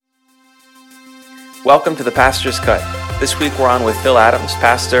Welcome to the Pastor's Cut. This week we're on with Phil Adams,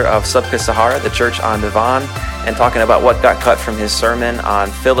 pastor of Sabka Sahaara, the church on Devon, and talking about what got cut from his sermon on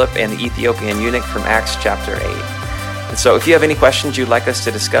Philip and the Ethiopian eunuch from Acts chapter 8. And so if you have any questions you'd like us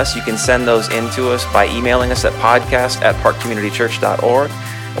to discuss, you can send those in to us by emailing us at podcast@parkcommunitychurch.org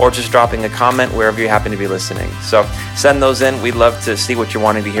or just dropping a comment wherever you happen to be listening. So send those in. We'd love to see what you're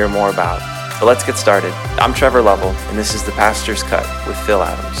wanting to hear more about. But let's get started. I'm Trevor Lovell, and this is the Pastor's Cut with Phil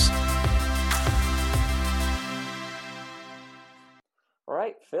Adams. All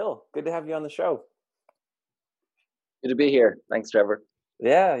right, Phil, good to have you on the show. Good to be here. Thanks, Trevor.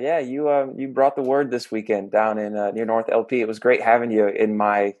 Yeah. You brought the word this weekend down in near North LP. It was great having you in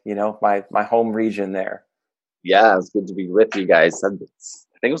my home region there. Yeah, it's good to be with you guys. I think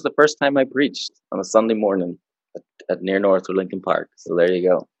it was the first time I preached on a Sunday morning at near North or Lincoln Park. So there you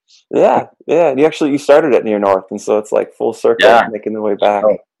go. Yeah. And you started at near North, and so it's like full circle, making the way back.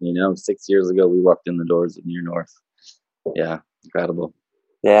 6 years ago we walked in the doors of near North. Yeah, incredible.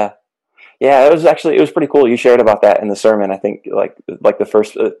 Yeah, it was pretty cool. You shared about that in the sermon. I think like the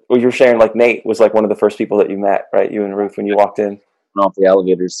first, you were sharing like Nate was like one of the first people that you met, right? You and Ruth when you walked in. And off the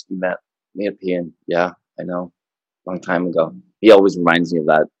elevators, we met me at PN. Yeah, I know, long time ago. He always reminds me of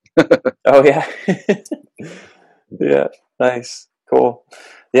that. Oh yeah, yeah, nice, cool.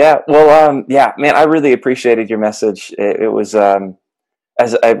 Yeah, well, man, I really appreciated your message. It was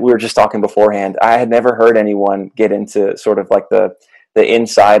we were just talking beforehand. I had never heard anyone get into sort of like the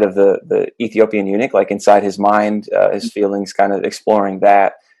inside of the Ethiopian eunuch, like inside his mind, his feelings, kind of exploring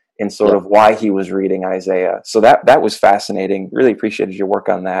that and sort of why he was reading Isaiah. So that was fascinating. Really appreciated your work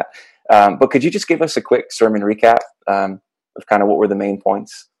on that. But could you just give us a quick sermon recap of kind of what were the main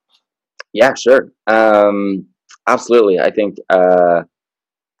points? Yeah, sure. Absolutely. I think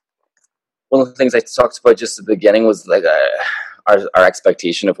one of the things I talked about just at the beginning was like our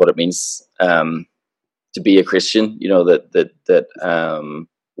expectation of what it means to be a Christian, that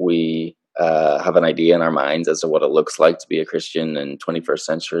we have an idea in our minds as to what it looks like to be a Christian in 21st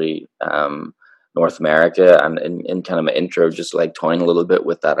century North America. And in kind of my intro, just like toying a little bit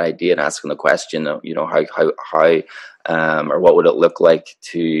with that idea and asking the question, how or what would it look like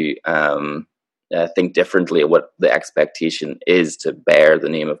to think differently of what the expectation is to bear the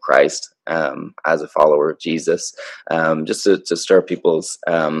name of Christ as a follower of Jesus, just to stir people's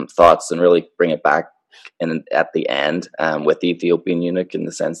thoughts and really bring it back at the end with the Ethiopian eunuch, in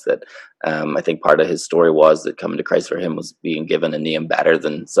the sense that I think part of his story was that coming to Christ for him was being given a name better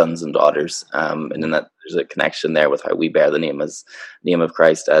than sons and daughters, and in that there's a connection there with how we bear the name of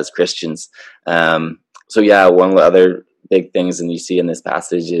Christ as Christians. One of the other big things, and you see in this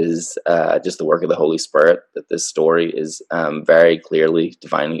passage, is just the work of the Holy Spirit, that this story is very clearly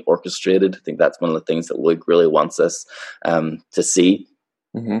divinely orchestrated. I think that's one of the things that Luke really wants us to see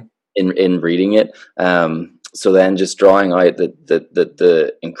in reading it. So then just drawing out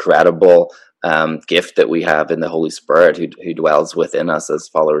the incredible gift that we have in the Holy Spirit who dwells within us as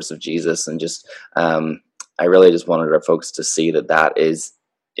followers of Jesus. And just I really just wanted our folks to see that is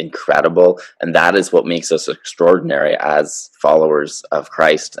incredible, and that is what makes us extraordinary as followers of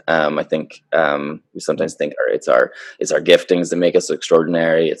Christ. I think we sometimes think it's our giftings that make us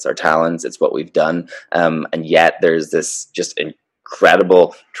extraordinary, it's our talents, it's what we've done, and yet there's this just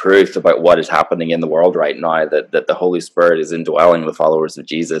incredible truth about what is happening in the world right now, that the Holy Spirit is indwelling the followers of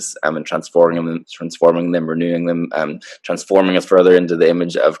Jesus and transforming them, renewing them, transforming us further into the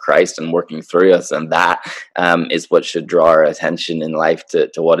image of Christ and working through us. And that is what should draw our attention in life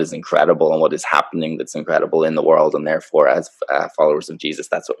to what is incredible and what is happening that's incredible in the world. And therefore, as followers of Jesus,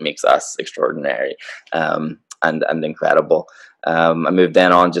 that's what makes us extraordinary and incredible. I moved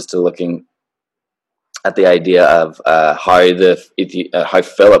then on just to looking at the idea of how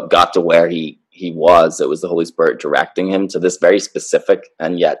Philip got to where he was. It was the Holy Spirit directing him to this very specific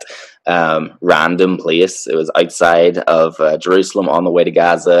and yet random place. It was outside of Jerusalem, on the way to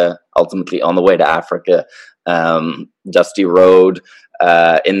Gaza, ultimately on the way to Africa, dusty road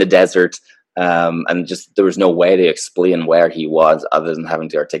in the desert. And just there was no way to explain where he was other than having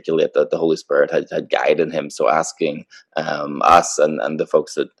to articulate that the Holy Spirit had guided him. So asking us and the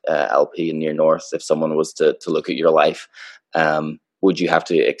folks at LP and Near North, if someone was to look at your life, would you have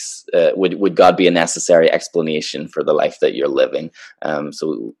to would God be a necessary explanation for the life that you're living? So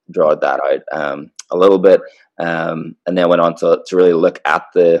we draw that out a little bit, and then went on to really look at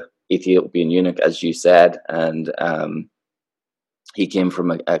the Ethiopian eunuch, as you said, and he came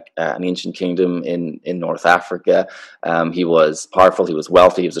from an ancient kingdom in North Africa. He was powerful. He was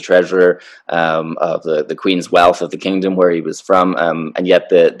wealthy. He was a treasurer of the queen's wealth of the kingdom where he was from. And yet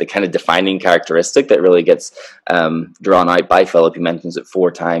the kind of defining characteristic that really gets drawn out by Philip, he mentions it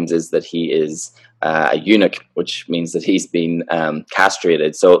 4 times, is that he is a eunuch, which means that he's been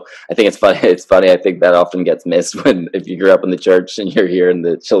castrated. So I think it's funny. It's funny. I think that often gets missed when, if you grew up in the church and you're hearing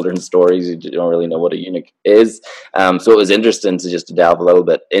the children's stories, you don't really know what a eunuch is. So it was interesting to delve a little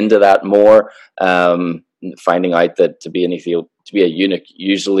bit into that more, finding out that to be a eunuch,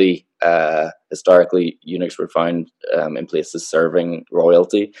 usually historically eunuchs were found in places serving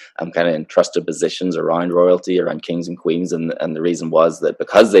royalty, kind of in trusted positions around royalty, around kings and queens, and the reason was that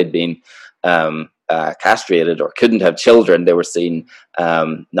because they'd been castrated or couldn't have children, they were seen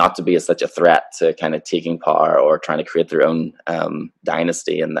not to be such a threat to kind of taking power or trying to create their own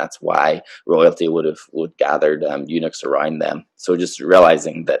dynasty, and that's why royalty would gathered eunuchs around them. So just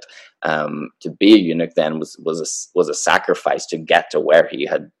realizing that to be a eunuch then was a sacrifice to get to where he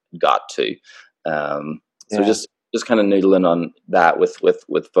had got to. So just kind of noodling on that with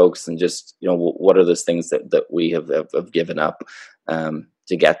folks, and just, what are those things that we have given up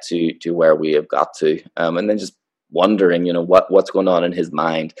to get to where we have got to, and then just wondering, what's going on in his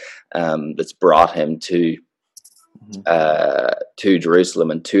mind that's brought him to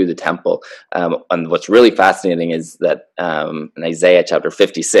Jerusalem and to the temple. And what's really fascinating is that in Isaiah chapter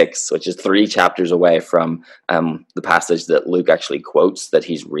 56, which is 3 chapters away from the passage that Luke actually quotes that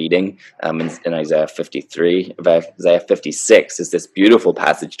he's reading in Isaiah 53, Isaiah 56 is this beautiful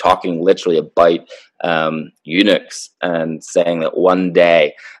passage talking literally about eunuchs and saying that one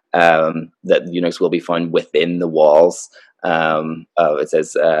day that eunuchs will be found within the walls. It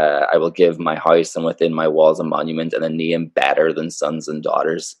says, I will give my house and within my walls a monument and a name better than sons and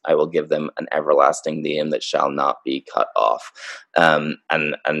daughters. I will give them an everlasting name that shall not be cut off. And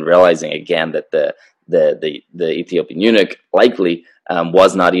realizing again that the Ethiopian eunuch likely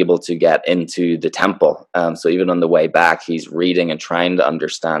was not able to get into the temple. So even on the way back, he's reading and trying to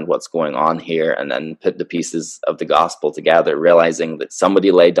understand what's going on here, and then put the pieces of the gospel together, realizing that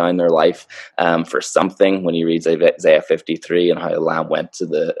somebody laid down their life for something. When he reads Isaiah 53 and how the lamb went to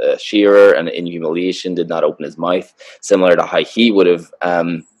the shearer and in humiliation did not open his mouth, similar to how he would have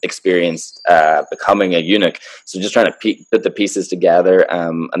experienced becoming a eunuch. So just trying to put the pieces together,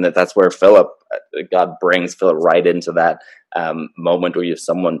 and that's where God brings Philip right into that moment where you have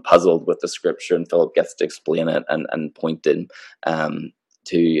someone puzzled with the scripture, and Philip gets to explain it and point him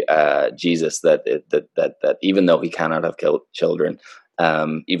to Jesus, that even though he cannot have killed children,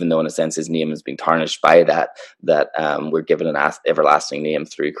 even though in a sense his name has been tarnished by that we're given an everlasting name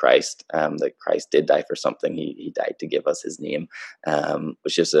through Christ, that Christ did die for something. He died to give us his name,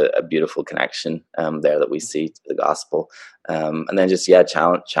 which is a beautiful connection there that we see to the gospel. And then just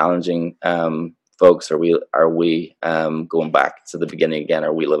challenging folks, are we going back to the beginning again?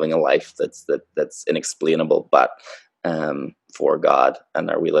 Are we living a life that's inexplainable but for God? And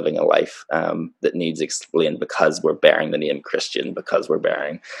are we living a life that needs explained because we're bearing the name Christian, because we're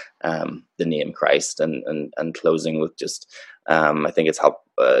bearing the name Christ? And closing with just I think it's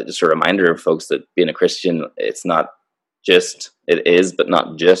just a reminder of folks that being a Christian, it is but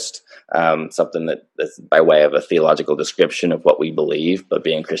not just something that's by way of a theological description of what we believe, but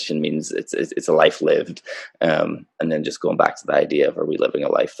being Christian means it's a life lived, and then just going back to the idea of, are we living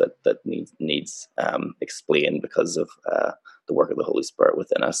a life that needs explained because of the work of the Holy Spirit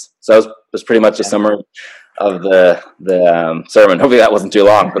within us. So that was pretty much a summary of the sermon. Hopefully that wasn't too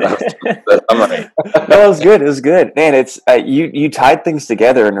long, but that was the summary. No, it was good. It was good, man. It's you tied things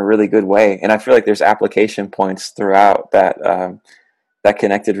together in a really good way, and I feel like there's application points throughout that that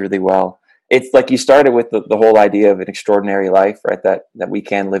connected really well. It's like you started with the whole idea of an extraordinary life, right? That we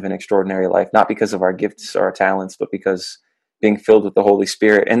can live an extraordinary life, not because of our gifts or our talents, but because being filled with the Holy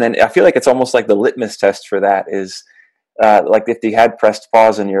Spirit. And then I feel like it's almost like the litmus test for that is like if you had pressed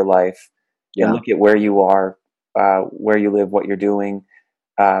pause in your life and look at where you are, where you live, what you're doing,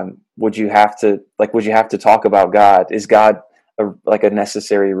 would you have to talk about God? Is God like a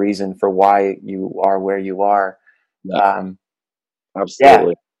necessary reason for why you are where you are?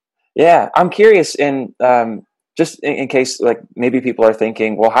 Absolutely. Yeah. I'm curious, and just in case, like maybe people are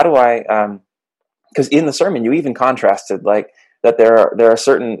thinking, well, how do I? Because in the sermon, you even contrasted like that there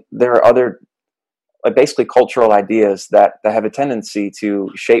are other basically cultural ideas that have a tendency to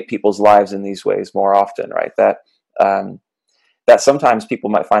shape people's lives in these ways more often, right? That sometimes people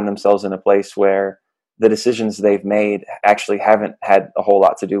might find themselves in a place where the decisions they've made actually haven't had a whole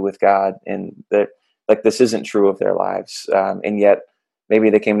lot to do with God, and that like this isn't true of their lives, and yet maybe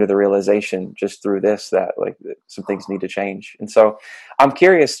they came to the realization just through this that like some things need to change. And so I'm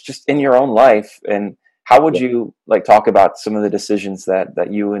curious, just in your own life, and how would you like talk about some of the decisions that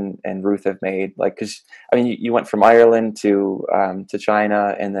you and Ruth have made? Like, because I mean, you went from Ireland to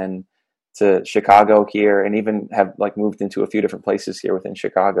China, and then to Chicago here, and even have like moved into a few different places here within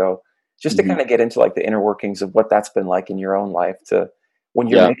Chicago. just to Mm-hmm. kind of get into like the inner workings of what that's been like in your own life, to when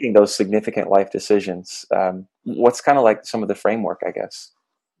you're Yeah. making those significant life decisions. What's kind of like some of the framework, I guess?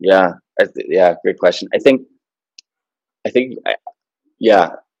 Yeah. Yeah. Great question. I think,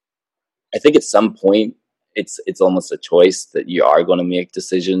 yeah, I think at some point it's almost a choice that you are going to make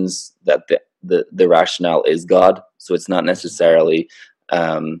decisions that the rationale is God. So it's not necessarily,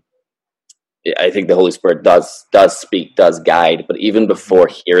 um, I think the Holy Spirit does speak, does guide, but even before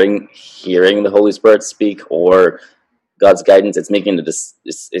hearing the Holy Spirit speak or God's guidance, it's making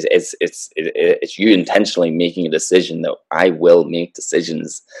it's you intentionally making a decision that I will make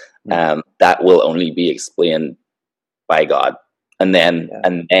decisions that will only be explained by God, and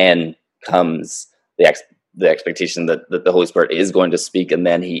then comes the expectation that the Holy Spirit is going to speak, and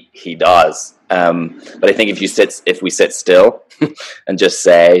then he does. But I think if we sit still and just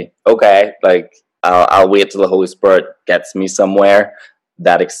say, okay, like I'll wait till the Holy Spirit gets me somewhere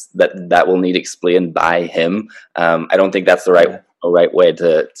that will need explained by Him. I don't think that's the right way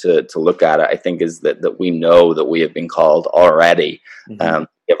to look at it. I think is that we know that we have been called already.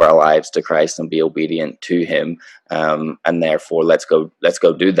 Give our lives to Christ and be obedient to Him, and therefore let's go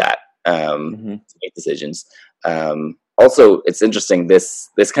do that. Make decisions. Also, it's interesting. This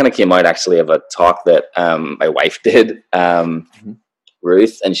kind of came out actually of a talk that my wife did,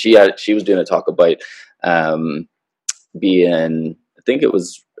 Ruth, and she was doing a talk about being. I think it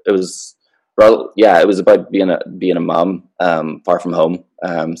was. Well, yeah, it was about being a mom, far from home,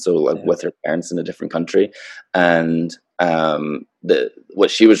 so like with her parents in a different country, and what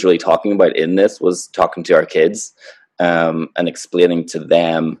she was really talking about in this was talking to our kids, and explaining to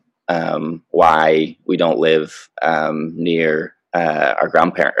them why we don't live near our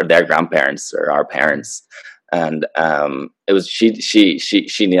grandparent or their grandparents or our parents. And it was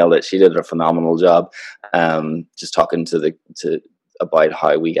she nailed it. She did a phenomenal job, just talking about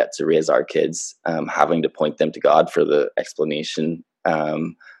how we get to raise our kids, having to point them to God for the explanation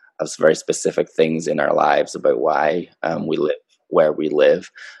of some very specific things in our lives about why we live where we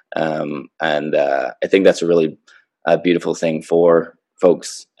live. And I think that's a really beautiful thing for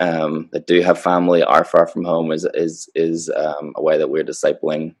folks that do have family, are far from home, is a way that we're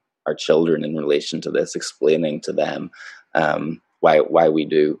discipling our children in relation to this, explaining to them why we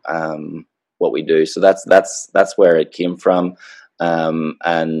do what we do. So that's where it came from.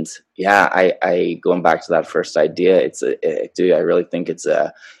 And yeah, I going back to that first idea, I really think it's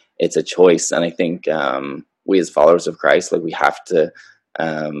a choice. And I think we as followers of Christ, like we have to,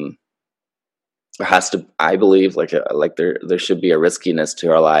 there has to, I believe, like there should be a riskiness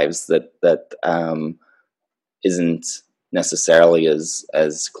to our lives that isn't necessarily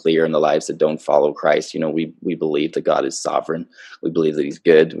as clear in the lives that don't follow Christ. You know, we believe that God is sovereign. We believe that He's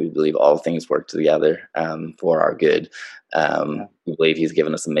good. We believe all things work together for our good. We believe He's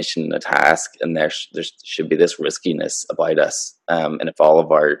given us a mission and a task, and there should be this riskiness about us. And if all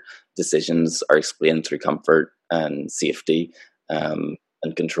of our decisions are explained through comfort and safety and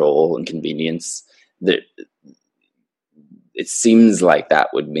control and convenience, that it seems like that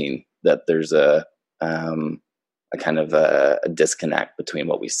would mean that there's a kind of a disconnect between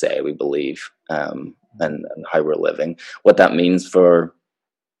what we say we believe and how we're living. What that means for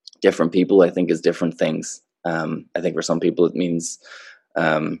different people, I think, is different things. I think for some people it means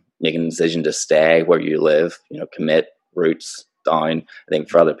making a decision to stay where you live, commit, roots down. I think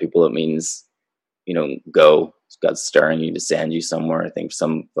for other people it means, go. God's stirring you to send you somewhere. I think for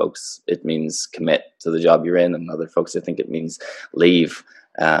some folks it means commit to the job you're in, and other folks I think it means leave.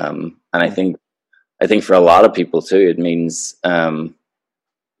 And I think for a lot of people too, it means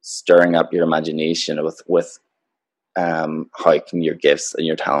stirring up your imagination with how can your gifts and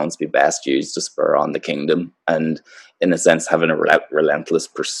your talents be best used to spur on the kingdom, and in a sense having a relentless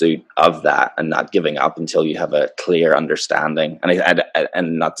pursuit of that and not giving up until you have a clear understanding.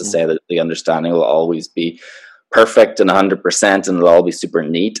 And not to say that the understanding will always be perfect and 100% and it'll all be super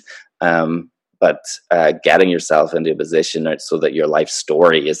neat, but getting yourself into a position so that your life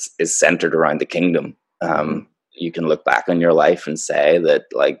story is centered around the kingdom. You can look back on your life and say that,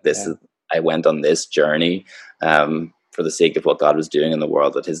 like, I went on this journey for the sake of what God was doing in the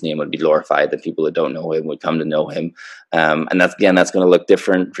world, that His name would be glorified, that people that don't know Him would come to know Him. And that's going to look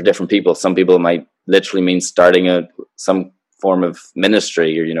different for different people. Some people might literally mean starting some form of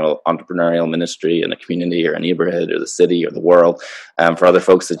ministry, or entrepreneurial ministry in a community or a neighborhood or the city or the world. For other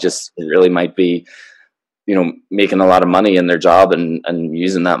folks, it really might be making a lot of money in their job and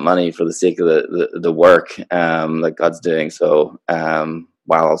using that money for the sake of the work that God's doing. So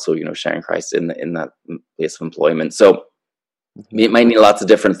while also sharing Christ in that place of employment. So Mhm. It might mean lots of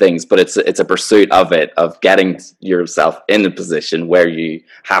different things, but it's a pursuit of it, of getting yourself in a position where you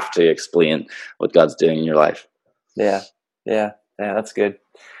have to explain what God's doing in your life. Yeah, yeah, yeah. That's good.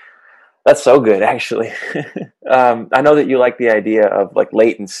 That's so good, actually. I know that you like the idea of like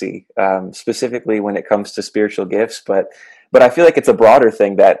latency, specifically when it comes to spiritual gifts, but I feel like it's a broader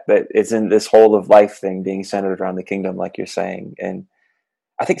thing that is in this whole of life thing being centered around the kingdom, like you're saying. And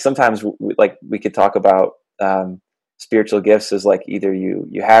I think sometimes we could talk about spiritual gifts as like either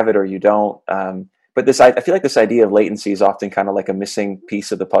you have it or you don't. But I feel like this idea of latency is often kind of like a missing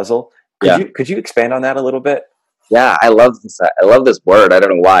piece of the puzzle. Yeah. Could you expand on that a little bit? Yeah, I love this. I love this word. I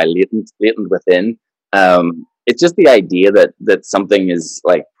don't know why. Latent within. It's just the idea that something is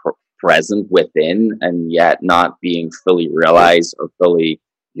like present within, and yet not being fully realized or fully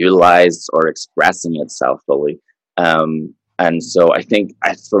utilized or expressing itself fully. And so I think,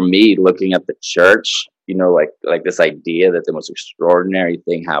 for me, looking at the church, like this idea that the most extraordinary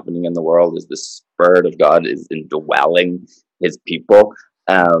thing happening in the world is the Spirit of God is indwelling His people.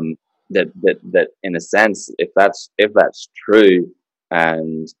 That in a sense, if that's true,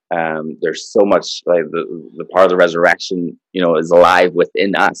 and there's so much, like the part of the resurrection is alive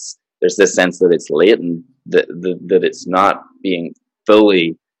within us. There's this sense that it's latent, that it's not being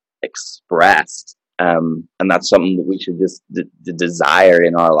fully expressed, and that's something that we should just desire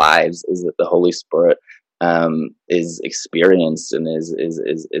in our lives, is that the Holy Spirit is experienced and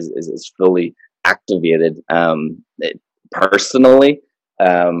is fully activated, personally,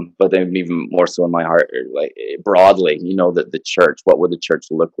 but then even more so in my heart, like broadly, that the church, what would the church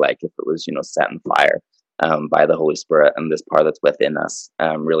look like if it was, set on fire by the Holy Spirit, and this part that's within us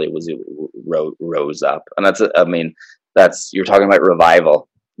really rose up. And that's you're talking about revival,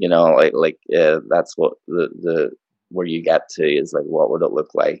 that's what the where you get to is like, what would it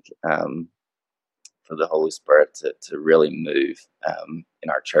look like for the Holy Spirit to really move in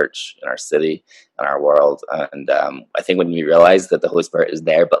our church, in our city, in our world. And I think when we realize that the Holy Spirit is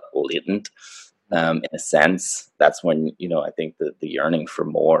there but latent, in a sense, that's when I think the yearning for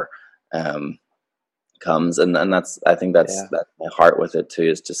more comes, and that's I think that's my heart with it too,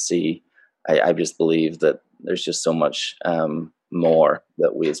 is to see. I just believe that there's just so much more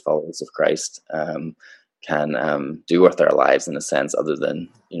that we as followers of Christ can do with our lives, in a sense, other than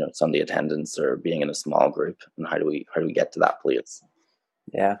Sunday attendance or being in a small group. And how do we get to that place?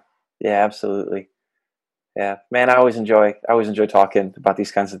 Yeah, absolutely. Yeah, man, I always enjoy talking about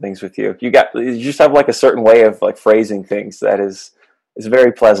these kinds of things with you. You just have like a certain way of like phrasing things that is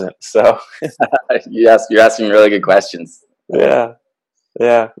very pleasant. So you're asking really good questions.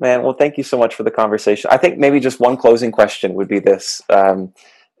 Yeah, man. Well, thank you so much for the conversation. I think maybe just one closing question would be this.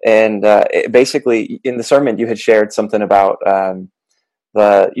 Basically, in the sermon, you had shared something about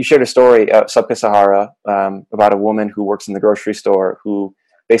you shared a story, Sabka Sahaara, about a woman who works in the grocery store who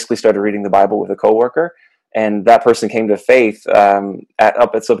basically started reading the Bible with a coworker, and that person came to faith up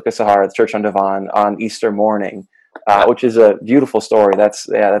at Sabka Sahaara, the church on Devon, on Easter morning, which is a beautiful story. That's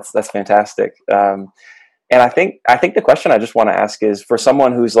fantastic. And I think the question I just want to ask is, for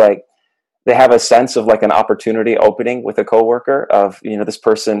someone who's like, they have a sense of like an opportunity opening with a coworker of, this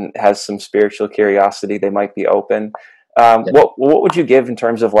person has some spiritual curiosity, they might be open. What would you give in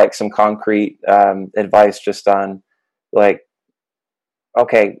terms of like some concrete advice just on like,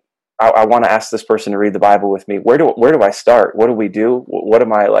 okay, I want to ask this person to read the Bible with me. Where do I start? What do we do? What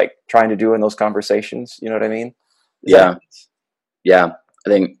am I like trying to do in those conversations? You know what I mean? Yeah. I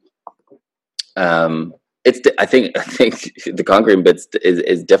think I think the concrete bit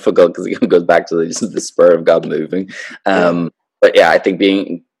is difficult because it goes back to the spur of God moving. But I think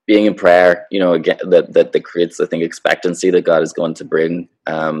being in prayer, again, that creates, I think, expectancy that God is going to bring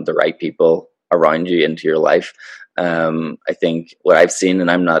the right people around you into your life. I think what I've seen, and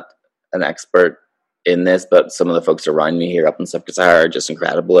I'm not an expert in this, but some of the folks around me here up in Sabka Sahaara are just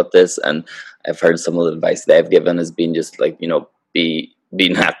incredible at this, and I've heard some of the advice they've given has been just like, be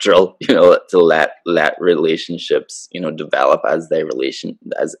natural, to let relationships, develop as they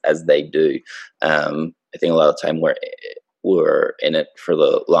do. I think a lot of time we're in it for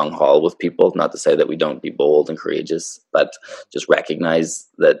the long haul with people. Not to say that we don't be bold and courageous, but just recognize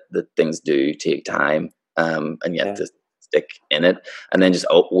that things do take time, and yet to stick in it, and then just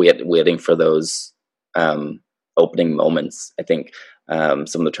waiting for those opening moments. I think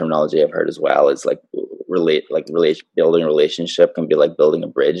some of the terminology I've heard as well is like building a relationship can be like building a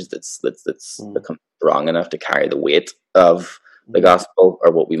bridge that's become strong enough to carry the weight of the gospel,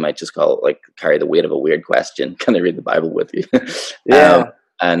 or what we might just call like carry the weight of a weird question. Can I read the Bible with you?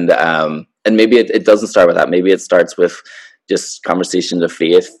 And maybe it doesn't start with that. Maybe it starts with just conversations of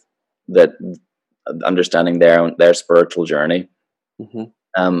faith that understanding their spiritual journey.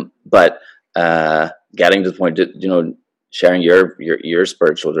 But getting to the point that, sharing your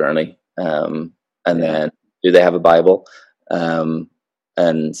spiritual journey, and then do they have a Bible, and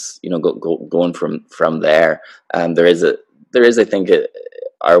going from there. There is I think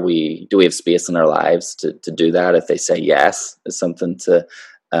do we have space in our lives to do that? If they say yes, is something to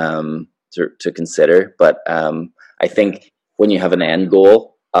consider. But I think when you have an end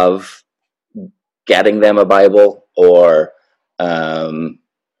goal of getting them a Bible or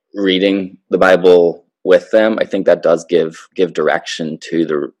reading the Bible with them, I think that does give direction to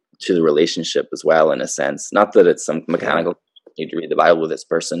the relationship as well, in a sense. Not that it's some mechanical need to read the Bible with this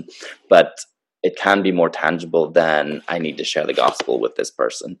person, but it can be more tangible than I need to share the gospel with this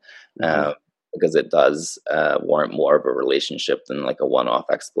person, because it does warrant more of a relationship than like a one-off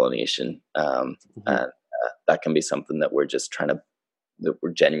explanation. And that can be something that we're just that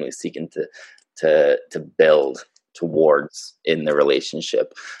we're genuinely seeking to build towards in the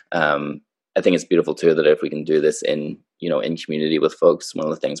relationship. I think it's beautiful too that if we can do this in community with folks. One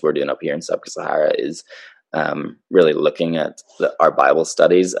of the things we're doing up here in Sabka Sahaara is really looking at our Bible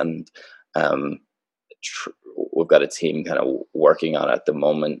studies, and we've got a team kind of working on at the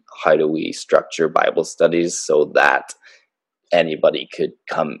moment. How do we structure Bible studies so that anybody could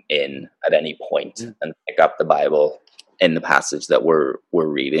come in at any point and pick up the Bible in the passage that we're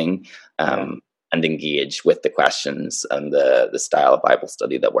reading, and engage with the questions and the style of Bible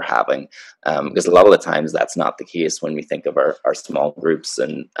study that we're having, because a lot of the times that's not the case when we think of our small groups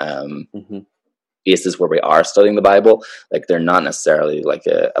and places where we are studying the Bible. Like, they're not necessarily like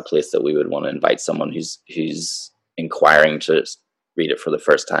a place that we would want to invite someone who's inquiring to read it for the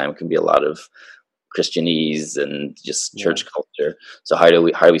first time. It can be a lot of Christianese and just church culture. So how do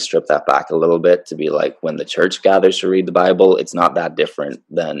we strip that back a little bit to be like, when the church gathers to read the Bible, it's not that different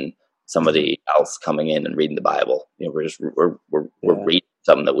than somebody else coming in and reading the Bible. We're reading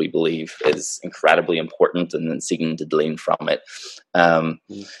something that we believe is incredibly important, and then seeking to glean from it.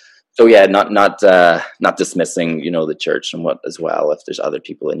 So not dismissing the church and what as well. If there's other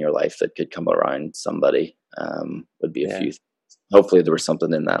people in your life that could come around somebody, would be a few things. Hopefully there was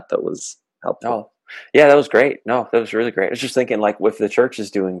something in that was helpful. Oh, yeah, that was great. No, that was really great. I was just thinking, like, if the church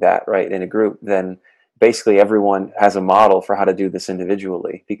is doing that right in a group, then basically everyone has a model for how to do this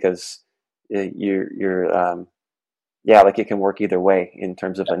individually, because you're like, it can work either way in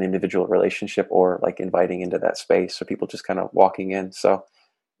terms of an individual relationship or like inviting into that space, so people just kind of walking in. So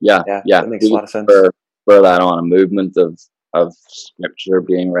that makes a lot of sense. For that on a movement of scripture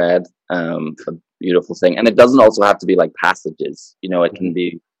being read, a beautiful thing. And it doesn't also have to be like passages.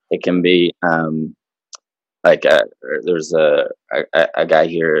 It can be like there's a guy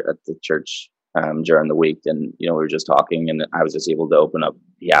here at the church during the week, and we were just talking, and I was just able to open up.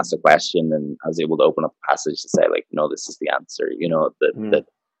 He asked a question, and I was able to open up a passage to say, like, this is the answer. The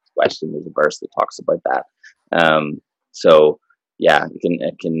question. There's a verse that talks about that. So yeah,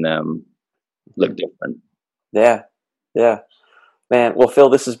 it can look different. Yeah, man. Well, Phil,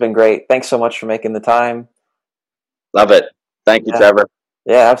 this has been great. Thanks so much for making the time. Love it. Thank you, Trevor.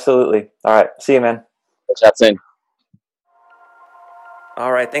 Yeah, absolutely. All right, see you, man. We'll chat soon.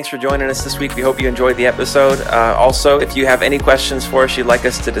 All right, thanks for joining us this week. We hope you enjoyed the episode. Also, if you have any questions for us you'd like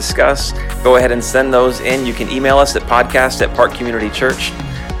us to discuss, go ahead and send those in. You can email us at podcast@Park Community Church,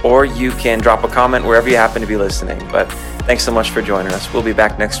 or you can drop a comment wherever you happen to be listening. But thanks so much for joining us. We'll be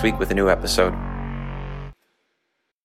back next week with a new episode.